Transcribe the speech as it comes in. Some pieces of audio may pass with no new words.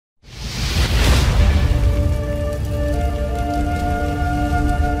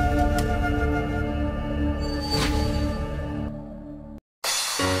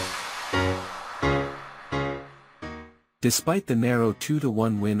Despite the narrow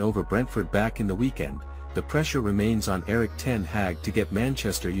 2-1 win over Brentford back in the weekend, the pressure remains on Ten Hag to get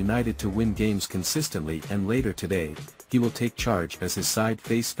Manchester United to win games consistently, and later today, he will take charge as his side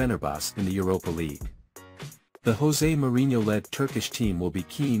face Fenerbahce in the Europa League. The Jose Mourinho-led Turkish team will be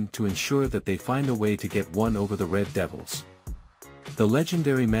keen to ensure that they find a way to get one over the Red Devils. The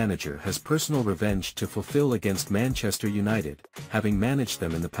legendary manager has personal revenge to fulfill against Manchester United, having managed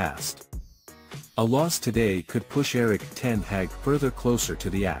them in the past. A loss today could push Ten Hag further closer to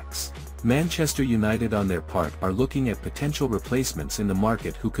the axe. Manchester United on their part are looking at potential replacements in the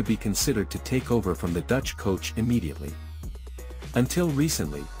market who could be considered to take over from the Dutch coach immediately. Until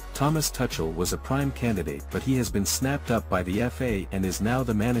recently, Thomas Tuchel was a prime candidate, but he has been snapped up by the FA and is now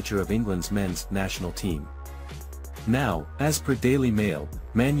the manager of England's men's national team. Now, as per Daily Mail,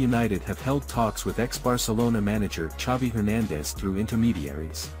 Man United have held talks with ex-Barcelona manager Xavi Hernandez through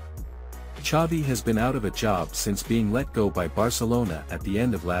intermediaries. Xavi has been out of a job since being let go by Barcelona at the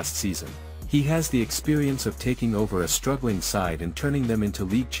end of last season. He has the experience of taking over a struggling side and turning them into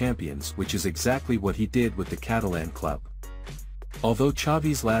league champions, which is exactly what he did with the Catalan club. Although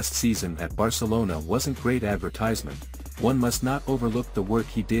Xavi's last season at Barcelona wasn't great advertisement, one must not overlook the work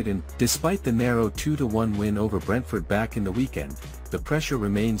he did in. Despite the narrow 2-1 win over Brentford back in the weekend, the pressure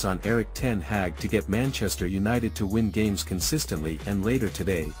remains on Ten Hag to get Manchester United to win games consistently, and later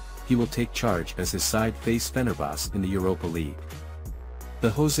today, he will take charge as his side face Fenerbahce in the Europa League. The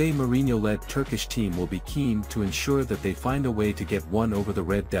Jose Mourinho-led Turkish team will be keen to ensure that they find a way to get one over the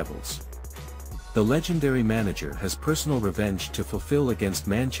Red Devils. The legendary manager has personal revenge to fulfill against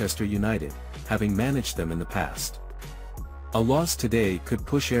Manchester United, having managed them in the past. A loss today could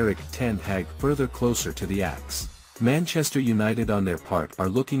push Ten Hag further closer to the axe. Manchester United on their part are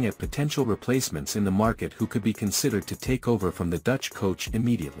looking at potential replacements in the market who could be considered to take over from the Dutch coach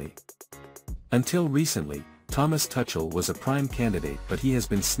immediately. Until recently, Thomas Tuchel was a prime candidate, but he has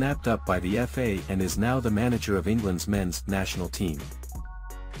been snapped up by the FA and is now the manager of England's men's national team.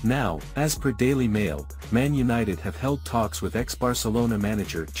 Now, as per Daily Mail, Man United have held talks with ex-Barcelona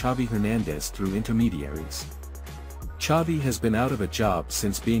manager Xavi Hernandez through intermediaries. Xavi has been out of a job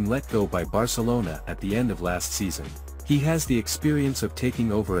since being let go by Barcelona at the end of last season. He has the experience of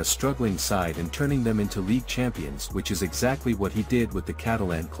taking over a struggling side and turning them into league champions, which is exactly what he did with the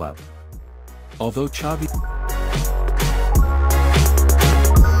Catalan club. Although Xavi